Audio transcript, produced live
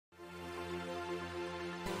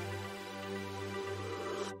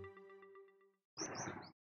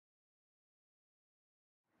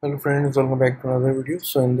Hello friends, welcome back to another video.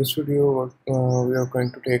 So in this video, we are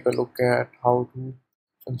going to take a look at how to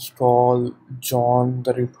install John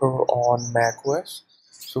the Ripper on macOS.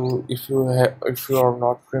 So if you are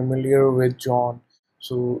not familiar with John,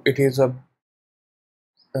 so it is a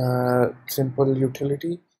simple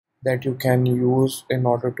utility that you can use in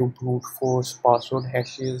order to brute force password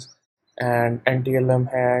hashes and NTML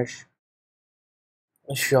hash,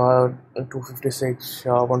 SHA-256,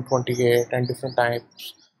 SHA-128, and different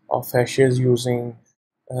types of hashes using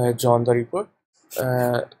John the Ripper.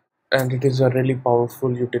 Uh, and it is a really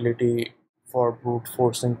powerful utility for brute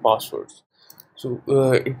forcing passwords. So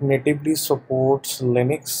it natively supports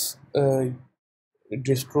Linux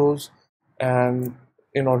distros, and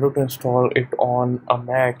in order to install it on a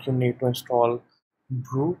Mac, you need to install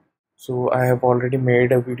Brew. So I have already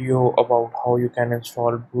made a video about how you can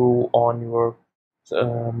install Brew on your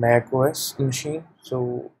Mac OS machine.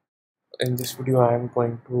 So in this video, I am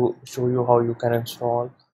going to show you how you can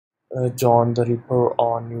install John the Ripper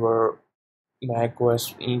on your Mac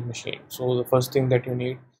OS machine. So the first thing that you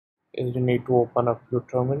need is you need to open up your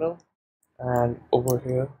terminal, and over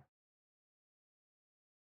here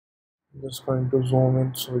I'm just going to zoom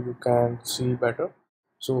in so you can see better.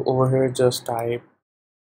 So over here just type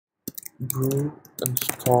brew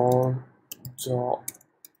install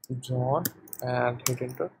John and hit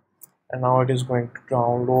enter, and now it is going to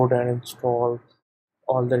download and install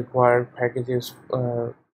all the required packages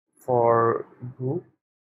for brew.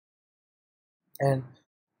 And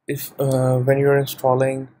if when you're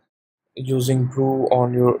installing using brew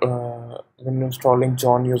on your when installing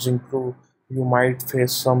John using brew, you might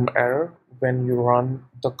face some error when you run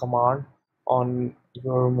the command on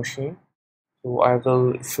your machine. So I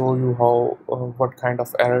will show you how what kind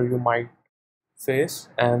of error you might face,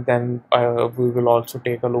 and then we will also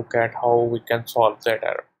take a look at how we can solve that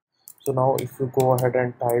error. So now if you go ahead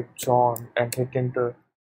and type John and hit enter,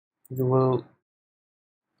 you will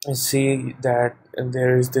see that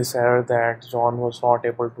there is this error that John was not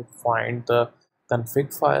able to find the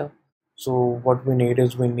config file. So what we need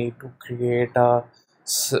is we need to create a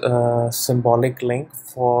symbolic link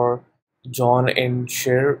for John in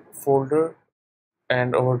share folder,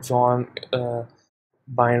 and our John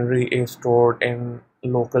binary is stored in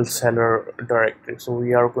local seller directory. So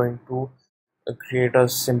we are going to create a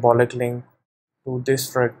symbolic link to this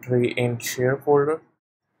directory in share folder.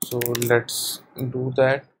 So let's do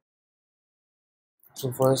that.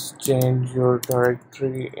 So first change your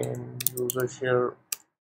directory in user share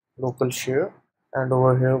local share, and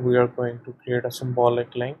over here we are going to create a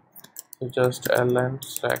symbolic link. So just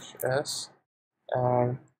ln/s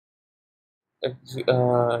and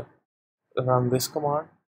uh, run this command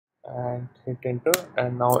and hit enter,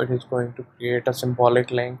 and now it is going to create a symbolic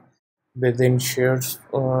link within shares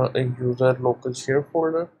a user local share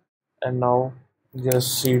folder. And now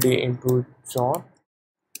just cd into John,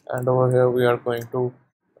 and over here we are going to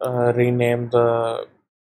rename the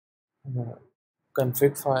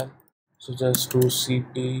config file. So just do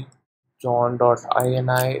cp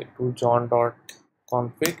john.ini to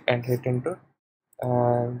john.config and hit enter.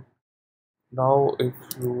 And now if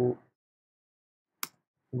you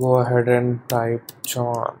go ahead and type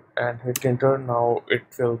John and hit enter, now it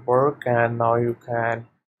will work, and now you can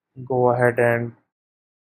go ahead and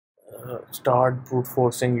start brute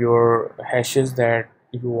forcing your hashes that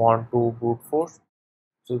you want to brute force.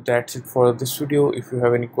 So that's it for this video. If you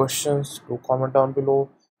have any questions, do comment down below,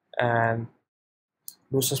 and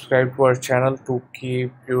do subscribe to our channel to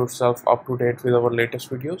keep yourself up to date with our latest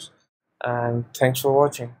videos. And thanks for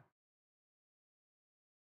watching.